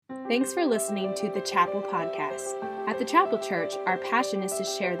Thanks for listening to the Chapel Podcast. At the Chapel Church, our passion is to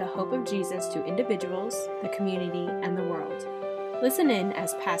share the hope of Jesus to individuals, the community, and the world. Listen in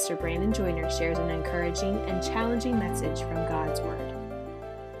as Pastor Brandon Joyner shares an encouraging and challenging message from God's Word.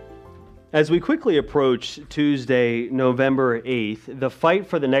 As we quickly approach Tuesday, November 8th, the fight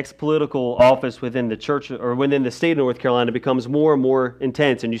for the next political office within the church or within the state of North Carolina becomes more and more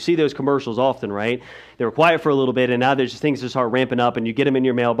intense. And you see those commercials often, right? They were quiet for a little bit, and now there's just things just start ramping up, and you get them in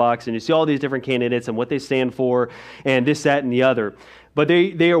your mailbox, and you see all these different candidates and what they stand for, and this, that, and the other. But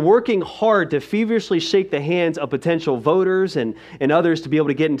they are working hard to feverishly shake the hands of potential voters and others to be able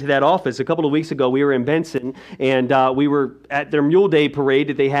to get into that office. A couple of weeks ago, we were in Benson, and we were at their Mule Day parade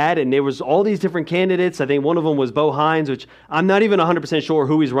that they had, and there was all these different candidates. I think one of them was Bo Hines, which I'm not even 100% sure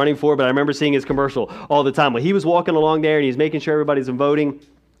who he's running for, but I remember seeing his commercial all the time. Well, he was walking along there, and he's making sure everybody's voting,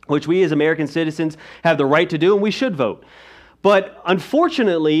 which we as American citizens have the right to do, and we should vote. But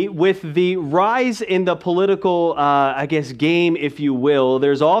unfortunately, with the rise in the political, game, if you will,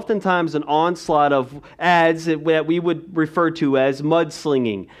 there's oftentimes an onslaught of ads that we would refer to as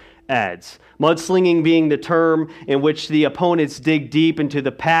mudslinging ads. Mudslinging being the term in which the opponents dig deep into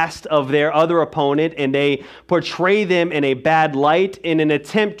the past of their other opponent, and they portray them in a bad light in an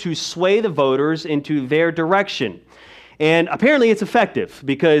attempt to sway the voters into their direction. And apparently it's effective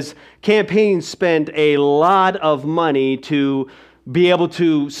because campaigns spend a lot of money to be able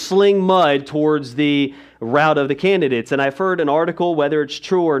to sling mud towards the route of the candidates. And I've heard an article, whether it's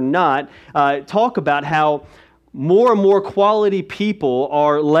true or not, talk about how more and more quality people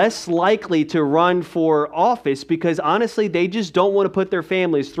are less likely to run for office because honestly, they just don't want to put their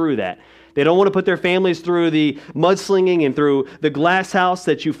families through that. They don't want to put their families through the mudslinging and through the glass house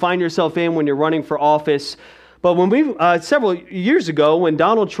that you find yourself in when you're running for office. But when several years ago, when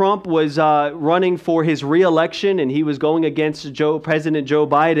Donald Trump was running for his re-election and he was going against President Joe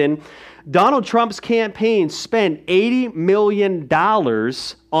Biden, Donald Trump's campaign spent $80 million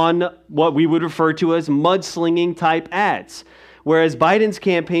on what we would refer to as mudslinging type ads, whereas Biden's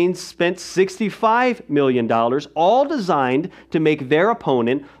campaign spent $65 million, all designed to make their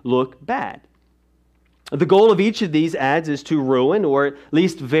opponent look bad. The goal of each of these ads is to ruin, or at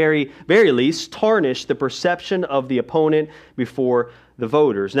least very least, tarnish the perception of the opponent before the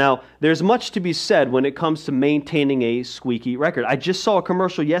voters. Now, there's much to be said when it comes to maintaining a squeaky record. I just saw a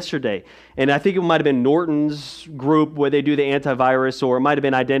commercial yesterday, and I think it might have been Norton's group where they do the antivirus, or it might have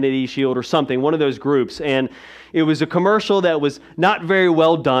been Identity Shield or something, one of those groups. And it was a commercial that was not very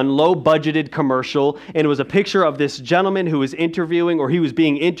well done, low-budgeted commercial, and it was a picture of this gentleman who was interviewing, or he was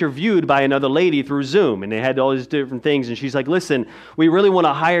being interviewed by another lady through Zoom, and they had all these different things, and she's like, listen, we really want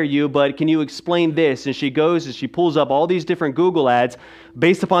to hire you, but can you explain this? And she goes and she pulls up all these different Google ads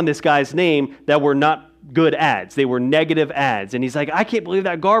based upon this guy's name that were not good ads. They were negative ads. And he's like, I can't believe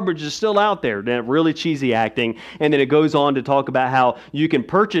that garbage is still out there. That really cheesy acting. And then it goes on to talk about how you can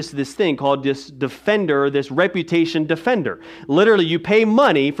purchase this thing called this Defender, this reputation defender. Literally, you pay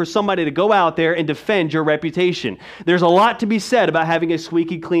money for somebody to go out there and defend your reputation. There's a lot to be said about having a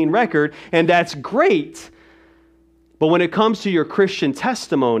squeaky clean record, and that's great. But when it comes to your Christian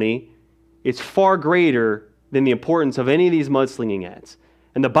testimony, it's far greater than the importance of any of these mudslinging ads.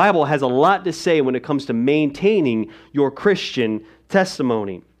 And the Bible has a lot to say when it comes to maintaining your Christian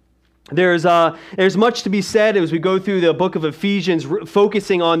testimony. There's much to be said as we go through the book of Ephesians,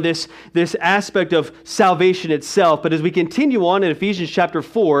 focusing on this aspect of salvation itself. But as we continue on in Ephesians chapter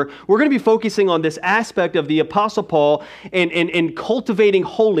 4, we're going to be focusing on this aspect of the Apostle Paul and cultivating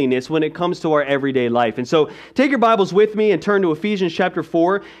holiness when it comes to our everyday life. And so take your Bibles with me and turn to Ephesians chapter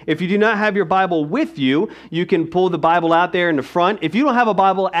 4. If you do not have your Bible with you, you can pull the Bible out there in the front. If you don't have a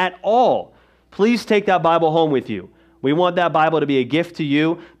Bible at all, please take that Bible home with you. We want that Bible to be a gift to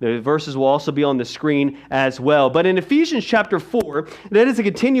you. The verses will also be on the screen as well. But in Ephesians chapter 4, that is a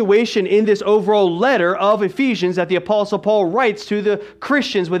continuation in this overall letter of Ephesians that the Apostle Paul writes to the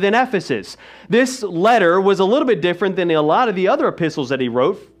Christians within Ephesus. This letter was a little bit different than a lot of the other epistles that he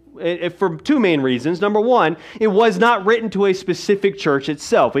wrote for two main reasons. Number one, it was not written to a specific church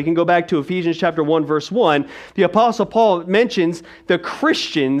itself. We can go back to Ephesians chapter 1, verse 1. The Apostle Paul mentions the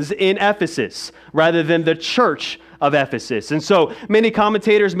Christians in Ephesus rather than the church of Ephesus. And so many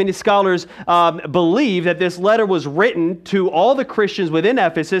commentators, many scholars believe that this letter was written to all the Christians within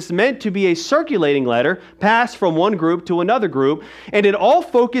Ephesus, meant to be a circulating letter, passed from one group to another group, and it all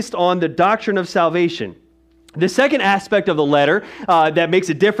focused on the doctrine of salvation. The second aspect of the letter that makes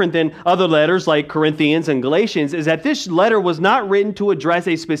it different than other letters like Corinthians and Galatians is that this letter was not written to address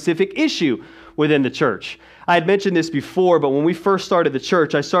a specific issue within the church. I had mentioned this before, but when we first started the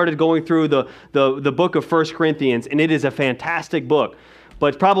church, I started going through the book of 1 Corinthians, and it is a fantastic book.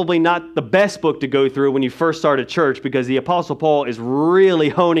 but probably not the best book to go through when you first start a church, because the Apostle Paul is really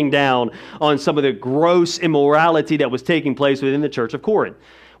honing down on some of the gross immorality that was taking place within the church of Corinth.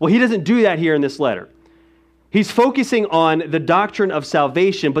 Well, he doesn't do that here in this letter. He's focusing on the doctrine of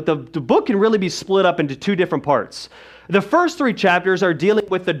salvation, but the book can really be split up into two different parts. The first 3 chapters are dealing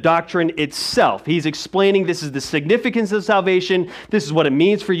with the doctrine itself. He's explaining this is the significance of salvation. This is what it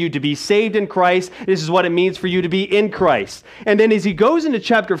means for you to be saved in Christ. This is what it means for you to be in Christ. And then as he goes into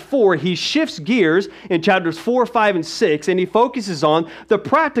chapter 4, he shifts gears in chapters 4, 5, and 6, and he focuses on the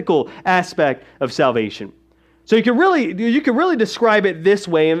practical aspect of salvation. So you can really describe it this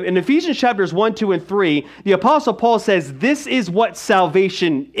way. In Ephesians chapters 1, 2, and 3, the Apostle Paul says this is what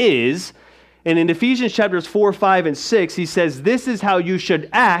salvation is. And in Ephesians chapters 4, 5, and 6, he says this is how you should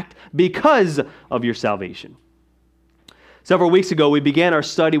act because of your salvation. Several weeks ago, we began our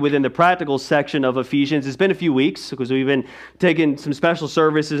study within the practical section of Ephesians. It's been a few weeks because we've been taking some special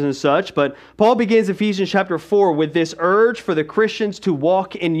services and such. But Paul begins Ephesians chapter 4 with this urge for the Christians to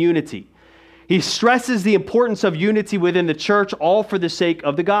walk in unity. He stresses the importance of unity within the church, all for the sake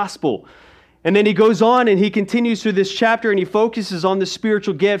of the gospel. And then he goes on and he continues through this chapter and he focuses on the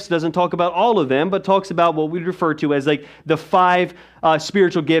spiritual gifts. Doesn't talk about all of them, but talks about what we refer to as like the 5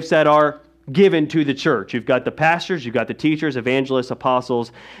 spiritual gifts that are given to the church. You've got the pastors, you've got the teachers, evangelists,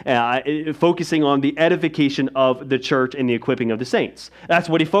 apostles, focusing on the edification of the church and the equipping of the saints. That's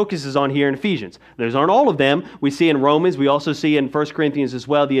what he focuses on here in Ephesians. Those aren't all of them. We see in Romans, we also see in 1 Corinthians as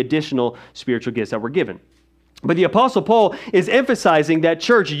well, the additional spiritual gifts that were given. But the Apostle Paul is emphasizing that,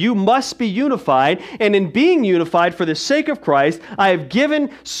 church, you must be unified, and in being unified for the sake of Christ, I have given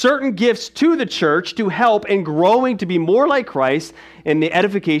certain gifts to the church to help in growing to be more like Christ in the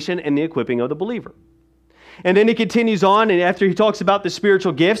edification and the equipping of the believer. And then he continues on, and after he talks about the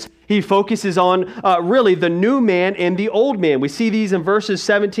spiritual gifts, he focuses on really the new man and the old man. We see these in verses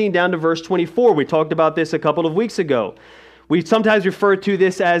 17 down to verse 24. We talked about this a couple of weeks ago. We sometimes refer to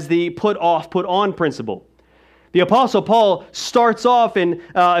this as the put off, put on principle. The Apostle Paul starts off in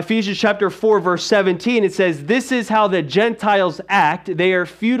Ephesians chapter 4, verse 17. It says, this is how the Gentiles act. They are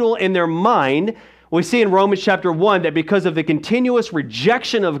futile in their mind. We see in Romans chapter 1 that because of the continuous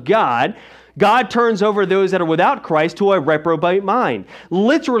rejection of God, God turns over those that are without Christ to a reprobate mind.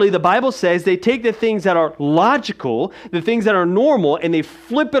 Literally, the Bible says they take the things that are logical, the things that are normal, and they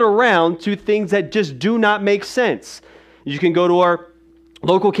flip it around to things that just do not make sense. You can go to our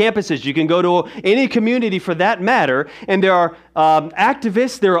local campuses, you can go to any community for that matter, and there are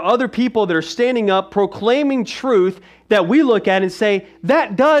activists, there are other people that are standing up proclaiming truth that we look at and say,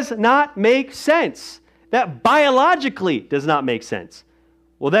 that does not make sense. That biologically does not make sense.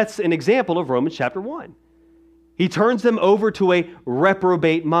 Well, that's an example of Romans chapter 1. He turns them over to a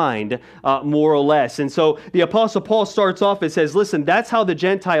reprobate mind, more or less. And so the Apostle Paul starts off and says, listen, that's how the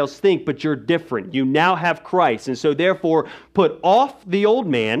Gentiles think, but you're different. You now have Christ. And so therefore, put off the old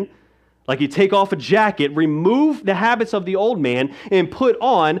man, like you take off a jacket, remove the habits of the old man, and put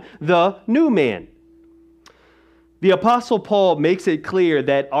on the new man. The Apostle Paul makes it clear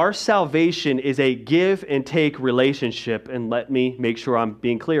that our salvation is a give and take relationship, and let me make sure I'm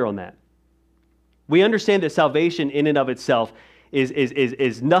being clear on that. We understand that salvation in and of itself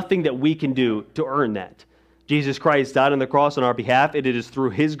is nothing that we can do to earn that. Jesus Christ died on the cross on our behalf, and it is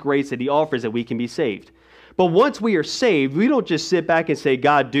through His grace that He offers that we can be saved. But once we are saved, we don't just sit back and say,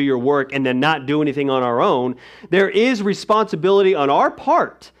 God, do your work, and then not do anything on our own. There is responsibility on our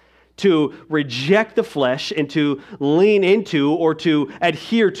part to reject the flesh and to lean into or to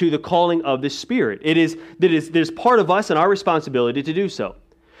adhere to the calling of the Spirit. There's part of us and our responsibility to do so.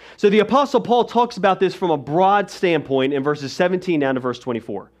 So the Apostle Paul talks about this from a broad standpoint in verses 17 down to verse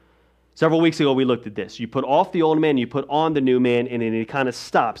 24. Several weeks ago we looked at this. You put off the old man, you put on the new man, and then it kind of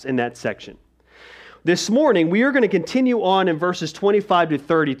stops in that section. This morning we are going to continue on in verses 25 to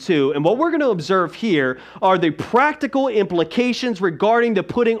 32, and what we're going to observe here are the practical implications regarding the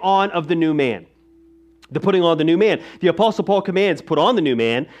putting on of the new man. The putting on the new man. The Apostle Paul commands, put on the new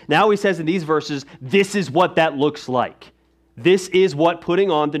man. Now he says in these verses, this is what that looks like. This is what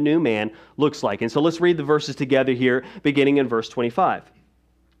putting on the new man looks like. And so let's read the verses together here, beginning in verse 25.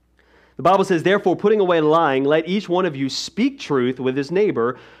 The Bible says, therefore, putting away lying, let each one of you speak truth with his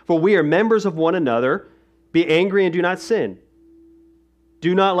neighbor, for we are members of one another. Be angry and do not sin.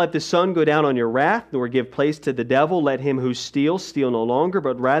 Do not let the sun go down on your wrath, nor give place to the devil. Let him who steals steal no longer,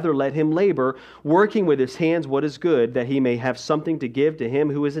 but rather let him labor, working with his hands what is good, that he may have something to give to him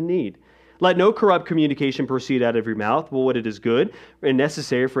who is in need. Let no corrupt communication proceed out of your mouth, but what it is good and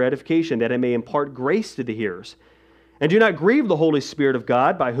necessary for edification, that it may impart grace to the hearers. And do not grieve the Holy Spirit of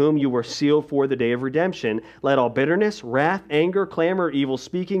God, by whom you were sealed for the day of redemption. Let all bitterness, wrath, anger, clamor, evil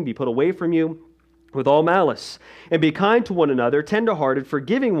speaking be put away from you with all malice. And be kind to one another, tender-hearted,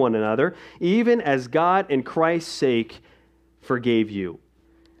 forgiving one another, even as God in Christ's sake forgave you.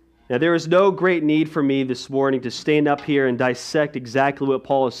 Now, there is no great need for me this morning to stand up here and dissect exactly what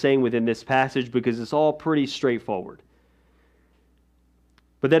Paul is saying within this passage, because it's all pretty straightforward.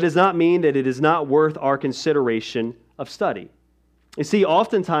 But that does not mean that it is not worth our consideration of study. You see,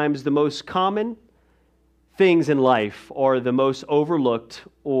 oftentimes the most common things in life are the most overlooked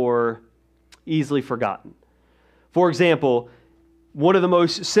or easily forgotten. For example, one of the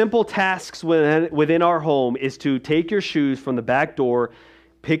most simple tasks within our home is to take your shoes from the back door,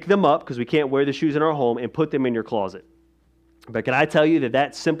 pick them up, because we can't wear the shoes in our home, and put them in your closet. But can I tell you that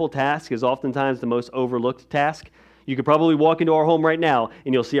that simple task is oftentimes the most overlooked task? You could probably walk into our home right now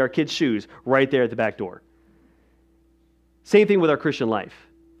and you'll see our kids' shoes right there at the back door. Same thing with our Christian life.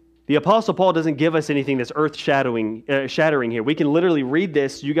 The Apostle Paul doesn't give us anything that's earth-shattering here. We can literally read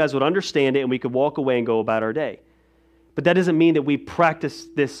this, you guys would understand it, and we could walk away and go about our day. But that doesn't mean that we practice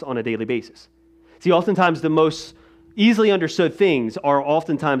this on a daily basis. See, oftentimes the most easily understood things are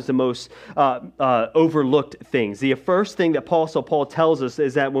oftentimes the most overlooked things. The first thing that Apostle Paul tells us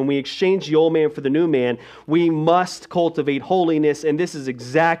is that when we exchange the old man for the new man, we must cultivate holiness, and this is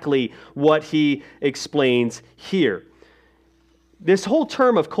exactly what he explains here. This whole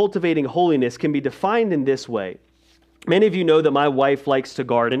term of cultivating holiness can be defined in this way. Many of you know that my wife likes to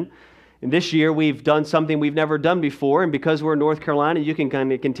garden. And this year we've done something we've never done before, and because we're in North Carolina, you can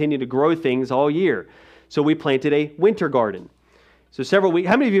kind of continue to grow things all year. So we planted a winter garden. So several weeks,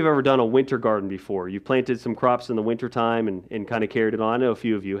 how many of you have ever done a winter garden before? You planted some crops in the wintertime and kind of carried it on. I know a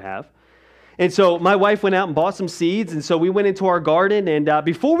few of you have. And so my wife went out and bought some seeds, and so we went into our garden, and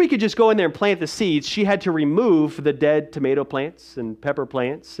before we could just go in there and plant the seeds, she had to remove the dead tomato plants and pepper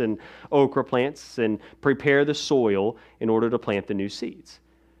plants and okra plants and prepare the soil in order to plant the new seeds.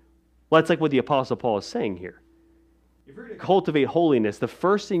 Well, that's like what the Apostle Paul is saying here. If you're going to cultivate holiness, the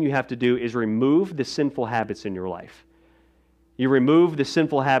first thing you have to do is remove the sinful habits in your life. You remove the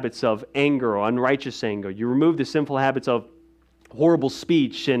sinful habits of anger or unrighteous anger. You remove the sinful habits of horrible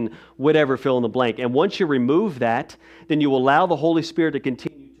speech and whatever, fill in the blank. And once you remove that, then you allow the Holy Spirit to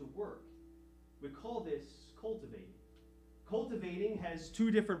continue to work. We call this cultivating. Cultivating has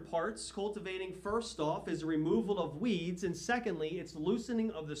two different parts. Cultivating, first off, is the removal of weeds, and secondly, it's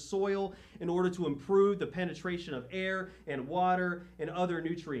loosening of the soil in order to improve the penetration of air and water and other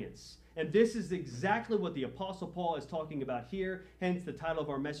nutrients. And this is exactly what the Apostle Paul is talking about here, hence the title of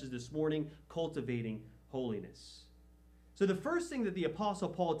our message this morning, Cultivating Holiness. So the first thing that the Apostle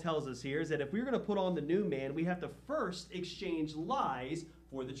Paul tells us here is that if we're going to put on the new man, we have to first exchange lies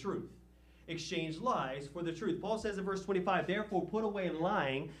for the truth. Exchange lies for the truth. Paul says in verse 25, therefore put away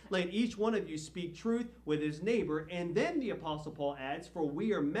lying, let each one of you speak truth with his neighbor. And then the Apostle Paul adds, for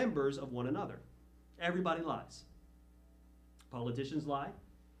we are members of one another. Everybody lies. Politicians lie.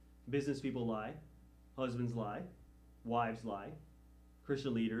 Business people lie. Husbands lie. Wives lie.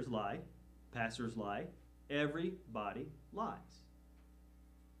 Christian leaders lie. Pastors lie. Everybody lies.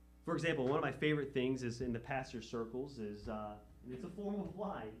 For example, one of my favorite things is in the pastor circles is, and it's a form of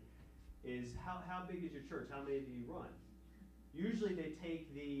lying, is how big is your church? How many do you run? Usually they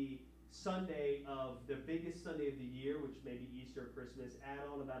take the Sunday of the biggest Sunday of the year, which may be Easter or Christmas, add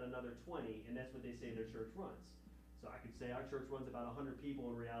on about another 20, and that's what they say their church runs. So I could say our church runs about 100 people.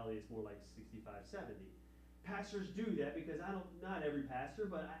 In reality, it's more like 65, 70. Pastors do that because not every pastor,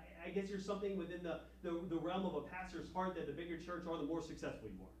 but I guess there's something within the realm of a pastor's heart that the bigger church are, the more successful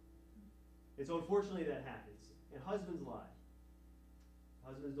you are. And so unfortunately that happens. And husbands lie.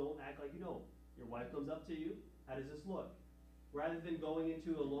 Husbands don't act like you know. Your wife comes up to you, how does this look? Rather than going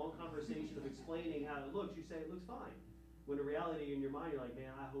into a long conversation of explaining how it looks, you say it looks fine. When in reality, in your mind, you're like, man,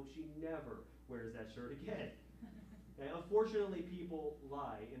 I hope she never wears that shirt again. And unfortunately, people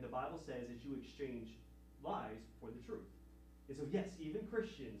lie, and the Bible says that you exchange lies for the truth. And so, yes, even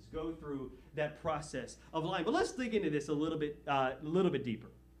Christians go through that process of lying. But let's dig into this a little bit deeper.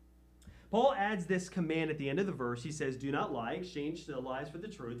 Paul adds this command at the end of the verse. He says, do not lie, exchange the lies for the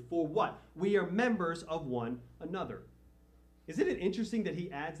truth. For what? We are members of one another. Isn't it interesting that he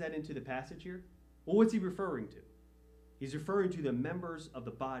adds that into the passage here? Well, what's he referring to? He's referring to the members of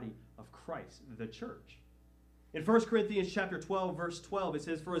the body of Christ, the church. In 1 Corinthians chapter 12, verse 12, it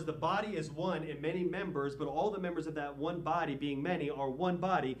says, for as the body is one and many members, but all the members of that one body, being many, are one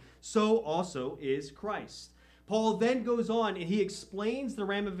body, so also is Christ. Paul then goes on and he explains the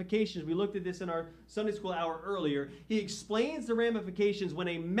ramifications. We looked at this in our Sunday school hour earlier. He explains the ramifications when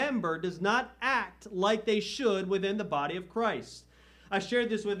a member does not act like they should within the body of Christ. I shared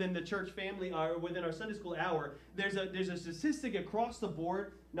this within the church family, or within our Sunday school hour. There's a statistic across the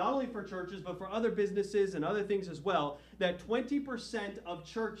board, not only for churches, but for other businesses and other things as well, that 20% of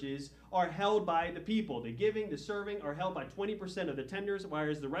churches are held by the people. The giving, the serving are held by 20% of the tenders,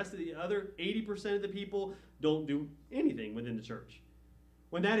 whereas the rest of the other 80% of the people don't do anything within the church.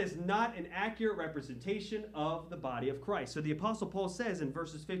 When that is not an accurate representation of the body of Christ. So the Apostle Paul says in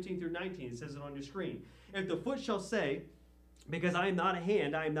verses 15 through 19, it says it on your screen, if the foot shall say, because I am not a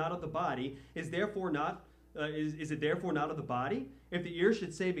hand, I am not of the body, is it therefore not of the body? If the ear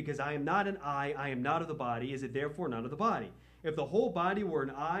should say, because I am not an eye, I am not of the body, is it therefore not of the body? If the whole body were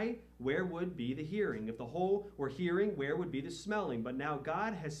an eye, where would be the hearing? If the whole were hearing, where would be the smelling? But now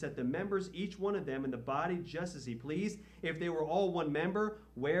God has set the members, each one of them, in the body just as he pleased. If they were all one member,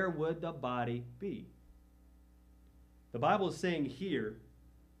 where would the body be? The Bible is saying here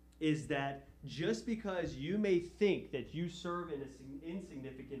is that just because you may think that you serve in an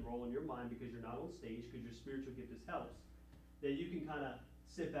insignificant role in your mind because you're not on stage, because your spiritual gift is helps, that you can kind of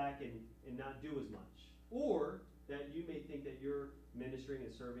sit back and not do as much. Or that you may think that your ministering and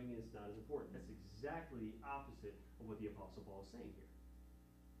serving is not as important. That's exactly the opposite of what the Apostle Paul is saying here.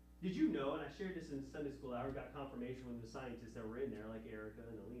 Did you know, and I shared this in Sunday school hour, got confirmation from the scientists that were in there, like Erica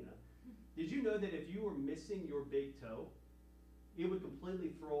and Alina. Did you know that if you were missing your big toe, it would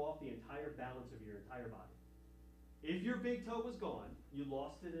completely throw off the entire balance of your entire body? If your big toe was gone, you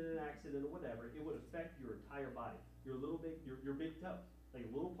lost it in an accident or whatever, it would affect your entire body. Your big toe, like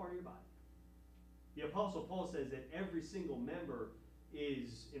a little part of your body. The Apostle Paul says that every single member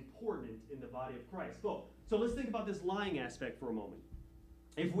is important in the body of Christ. So let's think about this lying aspect for a moment.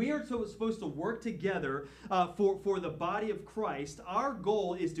 If we are supposed to work together for the body of Christ, our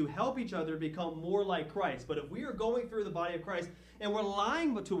goal is to help each other become more like Christ. But if we are going through the body of Christ and we're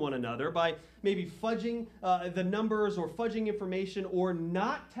lying to one another by maybe fudging the numbers or fudging information or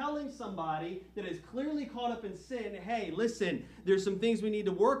not telling somebody that is clearly caught up in sin, hey, listen, there's some things we need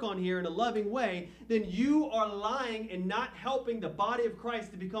to work on here in a loving way, then you are lying and not helping the body of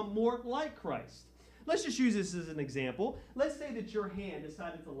Christ to become more like Christ. Let's just use this as an example. Let's say that your hand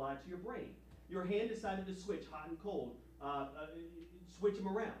decided to lie to your brain. Your hand decided to switch hot and cold, switch them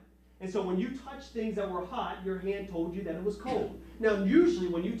around. And so when you touch things that were hot, your hand told you that it was cold. Now, usually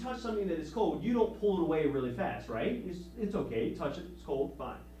when you touch something that is cold, you don't pull it away really fast, right? It's okay. You touch it. It's cold.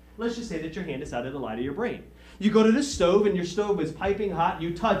 Fine. Let's just say that your hand decided to lie to your brain. You go to the stove and your stove is piping hot.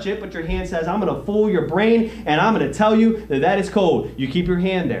 You touch it, but your hand says, I'm going to fool your brain and I'm going to tell you that that is cold. You keep your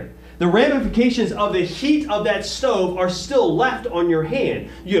hand there. The ramifications of the heat of that stove are still left on your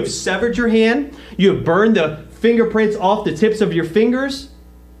hand. You have severed your hand. You have burned the fingerprints off the tips of your fingers.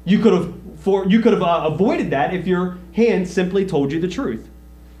 You could have avoided that if your hand simply told you the truth.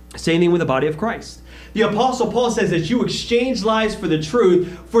 Same thing with the body of Christ. The Apostle Paul says that you exchange lies for the truth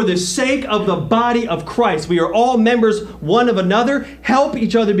for the sake of the body of Christ. We are all members one of another. Help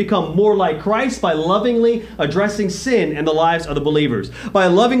each other become more like Christ by lovingly addressing sin in the lives of the believers. By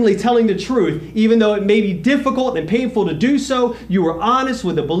lovingly telling the truth, even though it may be difficult and painful to do so, you are honest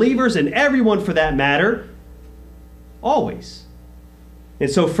with the believers and everyone for that matter. Always. And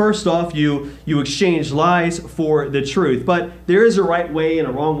so first off, you exchange lies for the truth. But there is a right way and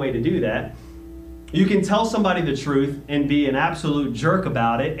a wrong way to do that. You can tell somebody the truth and be an absolute jerk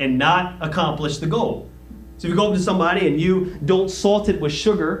about it and not accomplish the goal. So if you go up to somebody and you don't salt it with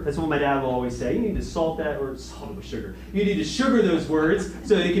sugar, that's what my dad will always say. You need to salt that, or salt it with sugar. You need to sugar those words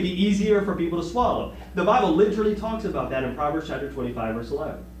so that it can be easier for people to swallow. The Bible literally talks about that in Proverbs chapter 25, verse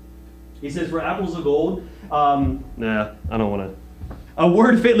 11. He says, for apples of gold, I don't want to. A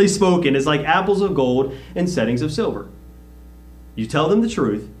word fitly spoken is like apples of gold and settings of silver. You tell them the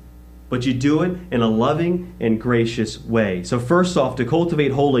truth, but you do it in a loving and gracious way. So first off, to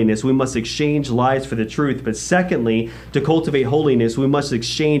cultivate holiness, we must exchange lies for the truth. But secondly, to cultivate holiness, we must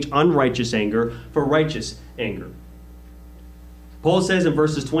exchange unrighteous anger for righteous anger. Paul says in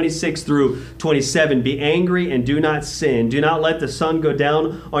verses 26 through 27, be angry and do not sin. Do not let the sun go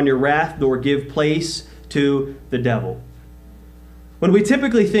down on your wrath, nor give place to the devil. When we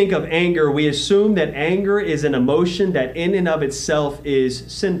typically think of anger, we assume that anger is an emotion that in and of itself is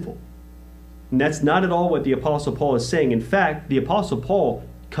sinful. And that's not at all what the Apostle Paul is saying. In fact, the Apostle Paul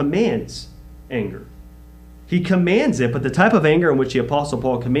commands anger. He commands it, but the type of anger in which the Apostle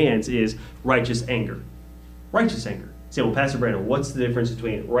Paul commands is righteous anger. Righteous anger. You say, well, Pastor Brandon, what's the difference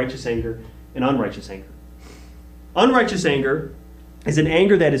between righteous anger and unrighteous anger? Unrighteous anger is an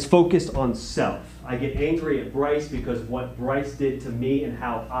anger that is focused on self. I get angry at Bryce because what Bryce did to me and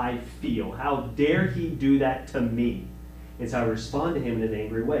how I feel. How dare he do that to me? And so I respond to him in an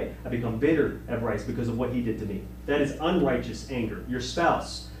angry way. I become bitter at Bryce because of what he did to me. That is unrighteous anger. Your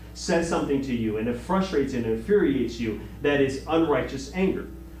spouse says something to you and it frustrates and infuriates you. That is unrighteous anger.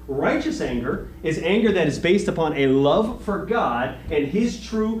 Righteous anger is anger that is based upon a love for God and His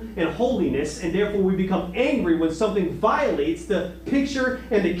true and holiness, and therefore we become angry when something violates the picture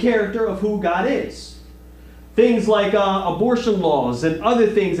and the character of who God is. Things like abortion laws and other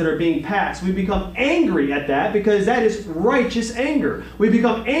things that are being passed, we become angry at that because that is righteous anger. We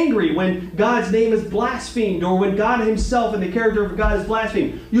become angry when God's name is blasphemed or when God Himself and the character of God is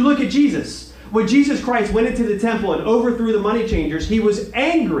blasphemed. You look at Jesus. When Jesus Christ went into the temple and overthrew the money changers, He was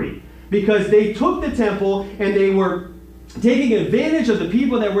angry because they took the temple and they were taking advantage of the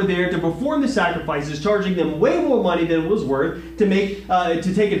people that were there to perform the sacrifices, charging them way more money than it was worth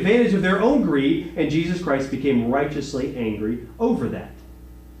to take advantage of their own greed, and Jesus Christ became righteously angry over that.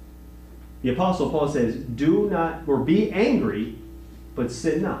 The Apostle Paul says, "Do not, or be angry, but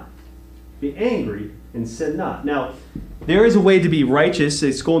sin not." Be angry and sin not. Now, there is a way to be righteous.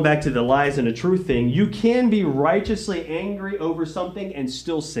 It's going back to the lies and the truth thing. You can be righteously angry over something and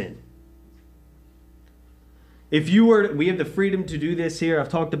still sin. We have the freedom to do this here. I've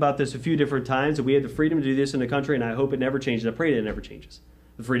talked about this a few different times, and we have the freedom to do this in the country, and I hope it never changes. I pray that it never changes.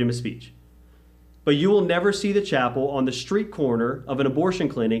 The freedom of speech. But you will never see the chapel on the street corner of an abortion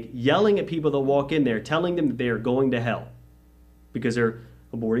clinic yelling at people that walk in there, telling them that they are going to hell because they're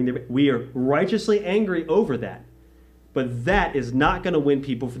aborting. We are righteously angry over that. But that is not going to win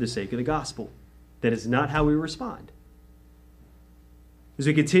people for the sake of the gospel. That is not how we respond. As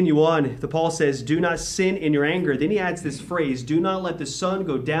we continue on, Paul says, "Do not sin in your anger." Then he adds this phrase, "Do not let the sun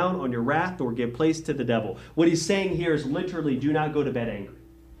go down on your wrath or give place to the devil." What he's saying here is literally, do not go to bed angry.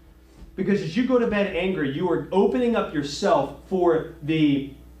 Because as you go to bed angry, you are opening up yourself for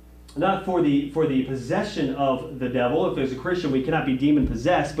not for the possession of the devil. If as a Christian we cannot be demon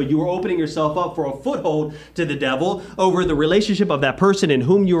possessed, but you are opening yourself up for a foothold to the devil over the relationship of that person in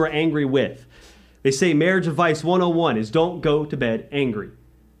whom you are angry with. They say marriage advice 101 is don't go to bed angry.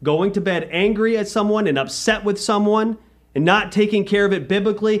 Going to bed angry at someone and upset with someone and not taking care of it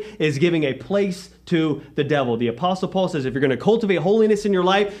biblically is giving a place to the devil. The Apostle Paul says if you're going to cultivate holiness in your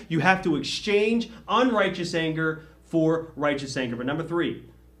life, you have to exchange unrighteous anger for righteous anger. But number 3,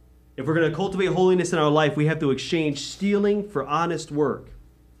 if we're going to cultivate holiness in our life, we have to exchange stealing for honest work.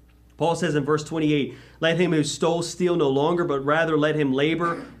 Paul says in verse 28, "Let him who stole steal no longer, but rather let him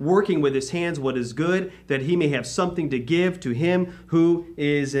labor, working with his hands what is good, that he may have something to give to him who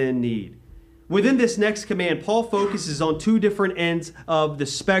is in need." Within this next command, Paul focuses on 2 different ends of the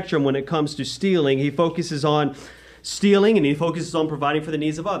spectrum when it comes to stealing. He focuses on stealing, and he focuses on providing for the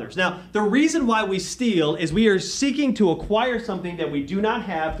needs of others. Now, the reason why we steal is we are seeking to acquire something that we do not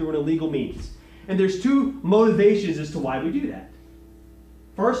have through an illegal means. And there's 2 motivations as to why we do that.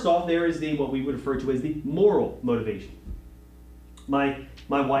 First off, there is what we would refer to as the moral motivation. My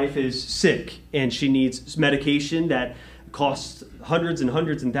wife is sick, and she needs medication that costs hundreds and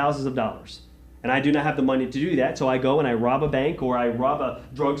hundreds and thousands of dollars. And I do not have the money to do that, so I go and I rob a bank or I rob a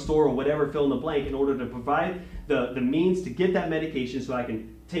drugstore or whatever, fill in the blank, in order to provide the means to get that medication so I can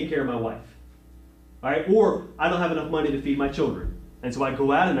take care of my wife. All right? Or I don't have enough money to feed my children. And so I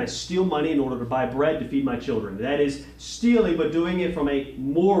go out and I steal money in order to buy bread to feed my children. That is stealing, but doing it from a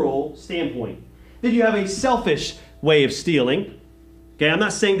moral standpoint. Then you have a selfish way of stealing. Okay, I'm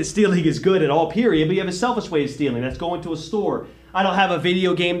not saying that stealing is good at all, period, but you have a selfish way of stealing. That's going to a store. I don't have a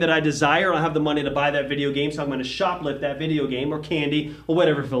video game that I desire. I don't have the money to buy that video game, so I'm going to shoplift that video game or candy or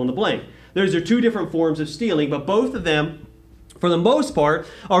whatever, fill in the blank. Those are 2 different forms of stealing, but both of them, for the most part,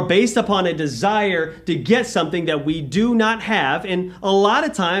 are based upon a desire to get something that we do not have. And a lot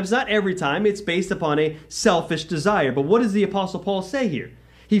of times, not every time, it's based upon a selfish desire. But what does the Apostle Paul say here?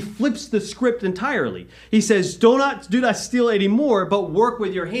 He flips the script entirely. He says, do not steal anymore, but work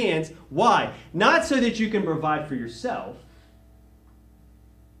with your hands. Why? Not so that you can provide for yourself.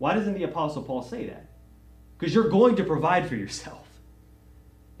 Why doesn't the Apostle Paul say that? Because you're going to provide for yourself.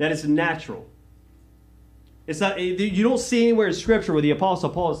 That is natural. It's not, you don't see anywhere in Scripture where the Apostle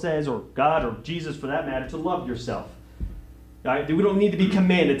Paul says, or God or Jesus for that matter, to love yourself. All right? We don't need to be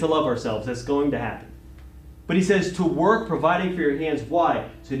commanded to love ourselves. That's going to happen. But he says to work, providing for your hands. Why?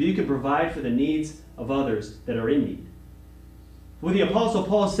 So that you can provide for the needs of others that are in need. What the Apostle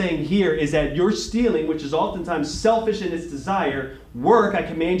Paul is saying here is that your stealing, which is oftentimes selfish in its desire, work, I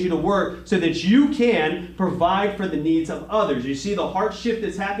command you to work, so that you can provide for the needs of others. You see the heart shift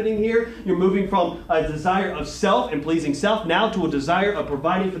that's happening here? You're moving from a desire of self and pleasing self now to a desire of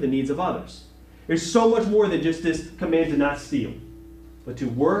providing for the needs of others. There's so much more than just this command to not steal, but to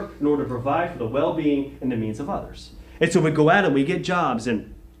work in order to provide for the well-being and the means of others. And so we go out and we get jobs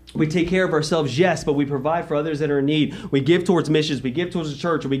and we take care of ourselves, yes, but we provide for others that are in need. We give towards missions, we give towards the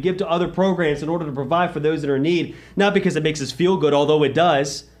church, we give to other programs in order to provide for those that are in need, not because it makes us feel good, although it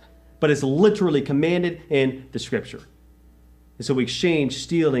does, but it's literally commanded in the Scripture. And so we exchange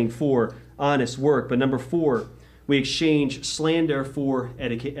stealing for honest work. But number 4, we exchange slander for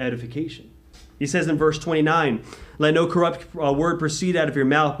edification. He says in verse 29, "Let no corrupt word proceed out of your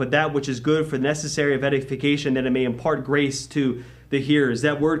mouth, but that which is good for the necessary of edification, that it may impart grace to the hearers."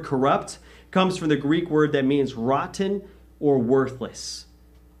 That word corrupt comes from the Greek word that means rotten or worthless.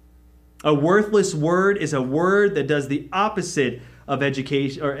 A worthless word is a word that does the opposite of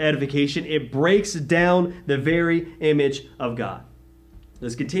education or edification. It breaks down the very image of God.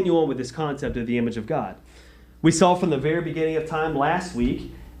 Let's continue on with this concept of the image of God. We saw from the very beginning of time last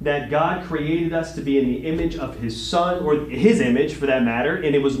week that God created us to be in the image of His Son, or His image for that matter,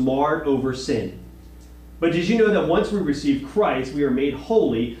 and it was marred over sin. But did you know that once we receive Christ, we are made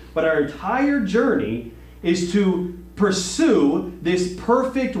holy, but our entire journey is to pursue this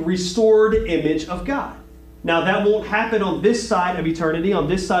perfect, restored image of God. Now, that won't happen on this side of eternity, on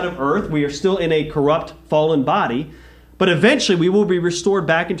this side of earth. We are still in a corrupt, fallen body, but eventually we will be restored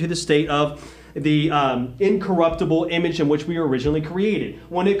back into the state of the incorruptible image in which we were originally created.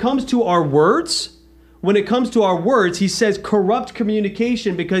 When it comes to our words, he says corrupt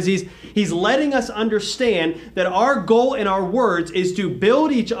communication, because he's letting us understand that our goal in our words is to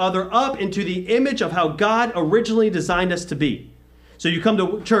build each other up into the image of how God originally designed us to be. So you come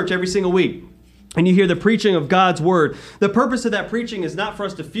to church every single week and you hear the preaching of God's word. The purpose of that preaching is not for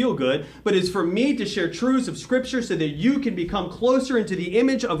us to feel good, but it's for me to share truths of Scripture so that you can become closer into the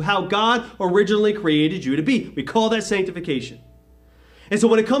image of how God originally created you to be. We call that sanctification. And so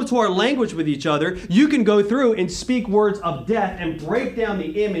when it comes to our language with each other, you can go through and speak words of death and break down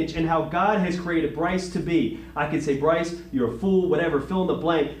the image and how God has created Bryce to be. I could say, Bryce, you're a fool, whatever, fill in the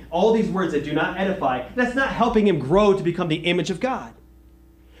blank. All these words that do not edify, that's not helping him grow to become the image of God.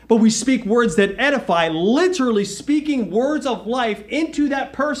 But we speak words that edify, literally speaking words of life into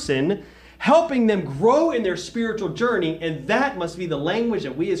that person, helping them grow in their spiritual journey, and that must be the language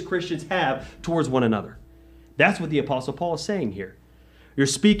that we as Christians have towards one another. That's what the Apostle Paul is saying here. You're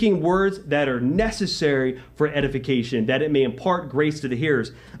speaking words that are necessary for edification, that it may impart grace to the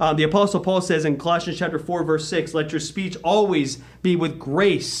hearers. The Apostle Paul says in Colossians chapter 4, verse 6, "Let your speech always be with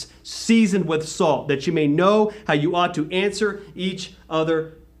grace, seasoned with salt, that you may know how you ought to answer each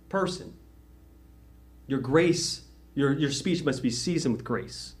other person." Your grace, your speech must be seasoned with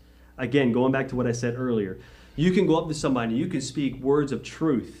grace. Again, going back to what I said earlier, you can go up to somebody, you can speak words of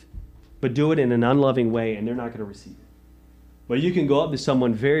truth, but do it in an unloving way, and they're not going to receive it. But you can go up to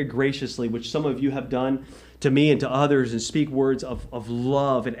someone very graciously, which some of you have done to me and to others, and speak words of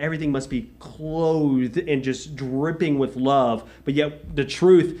love, and everything must be clothed and just dripping with love. But yet the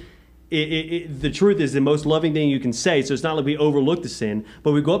truth is the most loving thing you can say. So it's not like we overlook the sin,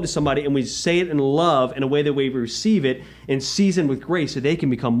 but we go up to somebody and we say it in love in a way that we receive it and season with grace so they can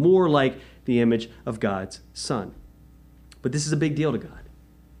become more like the image of God's Son. But this is a big deal to God.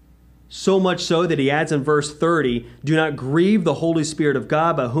 So much so that he adds in verse 30, "Do not grieve the Holy Spirit of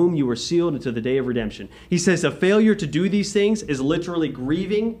God, by whom you were sealed until the day of redemption." He says a failure to do these things is literally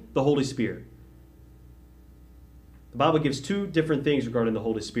grieving the Holy Spirit. The Bible gives two different things regarding the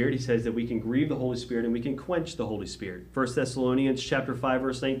Holy Spirit. He says that we can grieve the Holy Spirit and we can quench the Holy Spirit. 1 Thessalonians chapter 5,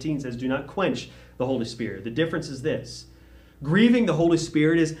 verse 19 says, "Do not quench the Holy Spirit." The difference is this. Grieving the Holy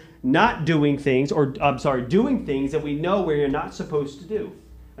Spirit is not doing things, doing things that we know we're not supposed to do.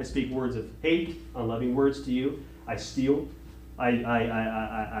 I speak words of hate, unloving words to you. I steal. I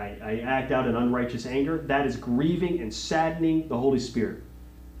act out in unrighteous anger. That is grieving and saddening the Holy Spirit.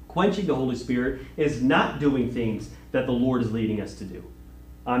 Quenching the Holy Spirit is not doing things that the Lord is leading us to do.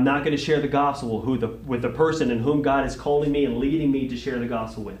 I'm not going to share the gospel with the person in whom God is calling me and leading me to share the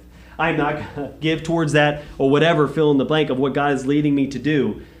gospel with. I'm not going to give towards that or whatever, fill in the blank of what God is leading me to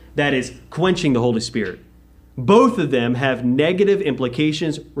do. That is quenching the Holy Spirit. Both of them have negative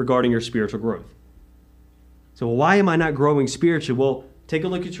implications regarding your spiritual growth. So why am I not growing spiritually? Well, take a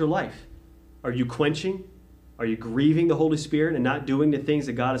look at your life. Are you quenching? Are you grieving the Holy Spirit and not doing the things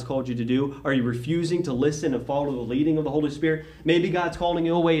that God has called you to do? Are you refusing to listen and follow the leading of the Holy Spirit? Maybe God's calling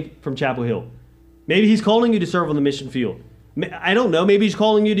you away from Chapel Hill. Maybe He's calling you to serve on the mission field. I don't know. Maybe He's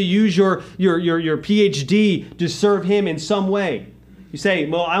calling you to use your PhD to serve Him in some way. You say,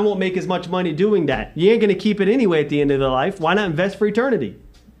 well, I won't make as much money doing that. You ain't going to keep it anyway at the end of the life. Why not invest for eternity?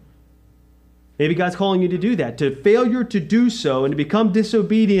 Maybe God's calling you to do that. To failure to do so and to become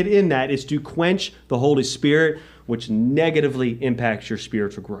disobedient in that is to quench the Holy Spirit, which negatively impacts your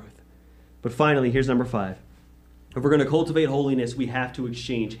spiritual growth. But finally, here's number 5. If we're going to cultivate holiness, we have to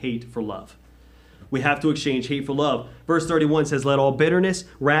exchange hate for love. We have to exchange hate for love. Verse 31 says, "Let all bitterness,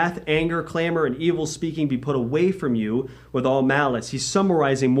 wrath, anger, clamor, and evil speaking be put away from you with all malice." He's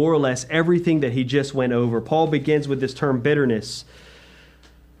summarizing more or less everything that he just went over. Paul begins with this term bitterness.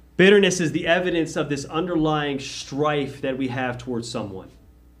 Bitterness is the evidence of this underlying strife that we have towards someone.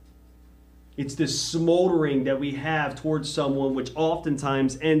 It's this smoldering that we have towards someone, which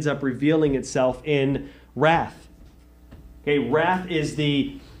oftentimes ends up revealing itself in wrath. Okay, wrath is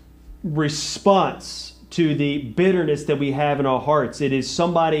the response to the bitterness that we have in our hearts. It is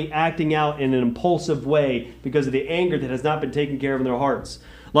somebody acting out in an impulsive way because of the anger that has not been taken care of in their hearts.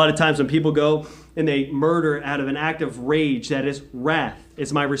 A lot of times when people go and they murder out of an act of rage, that is wrath.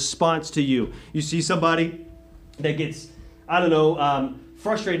 It's my response to you. You see somebody that gets,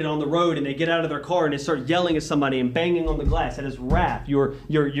 frustrated on the road, and they get out of their car and they start yelling at somebody and banging on the glass. That is wrath. You're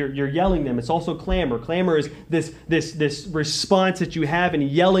yelling them. It's also clamor. Clamor is this response that you have in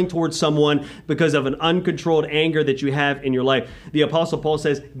yelling towards someone because of an uncontrolled anger that you have in your life. The Apostle Paul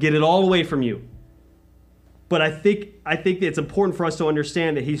says, get it all away from you. But I think that it's important for us to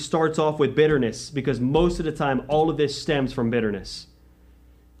understand that he starts off with bitterness, because most of the time all of this stems from bitterness.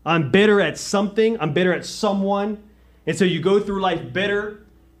 I'm bitter at something. I'm bitter at someone. And so you go through life bitter,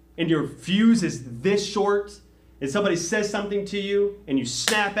 and your fuse is this short, and somebody says something to you, and you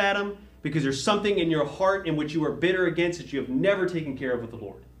snap at them because there's something in your heart in which you are bitter against that you have never taken care of with the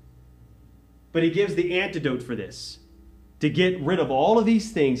Lord. But he gives the antidote for this. To get rid of all of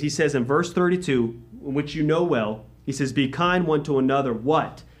these things, he says in verse 32, which you know well, he says, "Be kind one to another."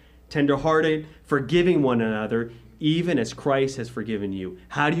 What? "Tenderhearted, forgiving one another, even as Christ has forgiven you."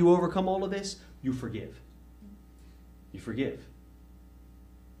 How do you overcome all of this? You forgive. You forgive.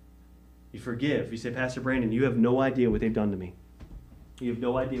 You forgive. You say, "Pastor Brandon, you have no idea what they've done to me." You have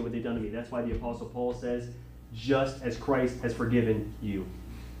no idea what they've done to me. That's why the Apostle Paul says, "Just as Christ has forgiven you."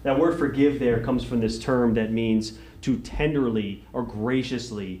 That word forgive there comes from this term that means to tenderly or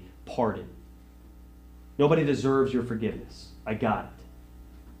graciously pardon. Nobody deserves your forgiveness. I got it.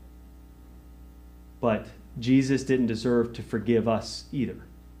 But Jesus didn't deserve to forgive us either.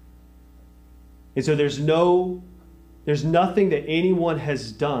 And so there's nothing that anyone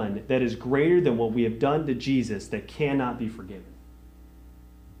has done that is greater than what we have done to Jesus that cannot be forgiven.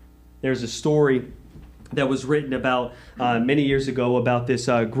 There's a story that was written about many years ago about this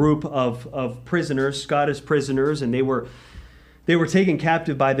group of prisoners, Scottish prisoners, and they were taken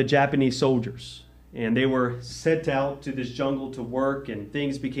captive by the Japanese soldiers. And they were sent out to this jungle to work, and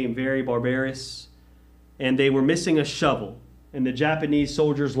things became very barbarous. And they were missing a shovel. And the Japanese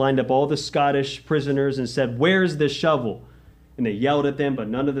soldiers lined up all the Scottish prisoners and said, "Where's the shovel?" And they yelled at them, but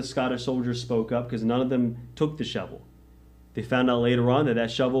none of the Scottish soldiers spoke up because none of them took the shovel. They found out later on that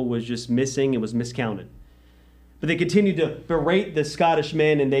that shovel was just missing. It was miscounted. But they continued to berate the Scottish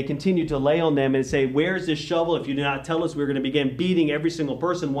men, and they continued to lay on them and say, "Where's this shovel? If you do not tell us, we're going to begin beating every single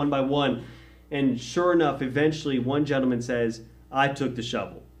person one by one." And sure enough, eventually one gentleman says, "I took the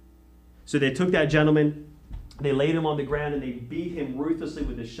shovel." So they took that gentleman, they laid him on the ground, and they beat him ruthlessly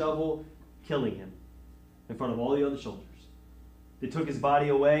with a shovel, killing him in front of all the other soldiers. They took his body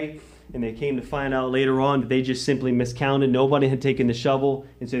away, and they came to find out later on that they just simply miscounted. Nobody had taken the shovel,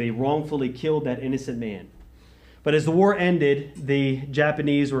 and so they wrongfully killed that innocent man. But as the war ended, the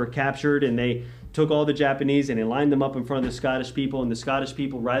Japanese were captured, and they took all the Japanese and they lined them up in front of the Scottish people. And the Scottish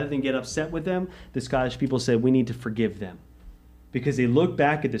people, rather than get upset with them, the Scottish people said, "We need to forgive them." Because they looked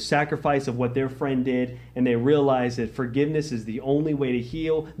back at the sacrifice of what their friend did, and they realized that forgiveness is the only way to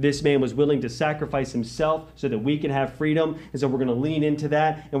heal. This man was willing to sacrifice himself so that we can have freedom. And so we're going to lean into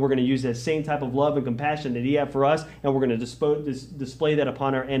that, and we're going to use that same type of love and compassion that he had for us, and we're going to display that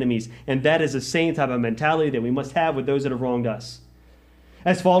upon our enemies. And that is the same type of mentality that we must have with those that have wronged us.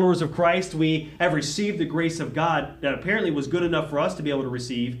 As followers of Christ, we have received the grace of God that apparently was good enough for us to be able to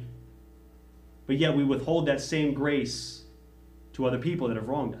receive, but yet we withhold that same grace to other people that have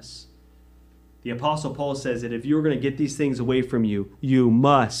wronged us. The Apostle Paul says that if you're going to get these things away from you, you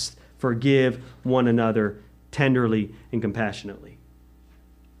must forgive one another tenderly and compassionately.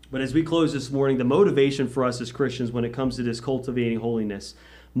 But as we close this morning, the motivation for us as Christians when it comes to this cultivating holiness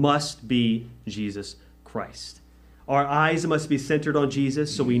must be Jesus Christ. Our eyes must be centered on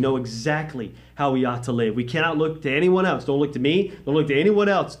Jesus so we know exactly how we ought to live. We cannot look to anyone else. Don't look to me. Don't look to anyone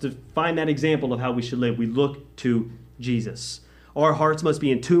else to find that example of how we should live. We look to Jesus. Our hearts must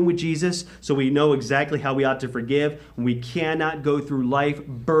be in tune with Jesus so we know exactly how we ought to forgive. We cannot go through life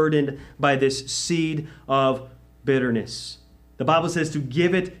burdened by this seed of bitterness. The Bible says to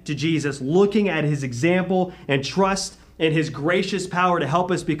give it to Jesus, looking at his example and trust in his gracious power to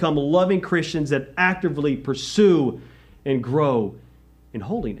help us become loving Christians that actively pursue and grow in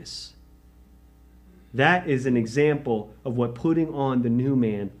holiness. That is an example of what putting on the new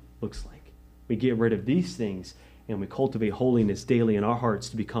man looks like. We get rid of these things and we cultivate holiness daily in our hearts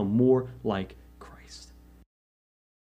to become more like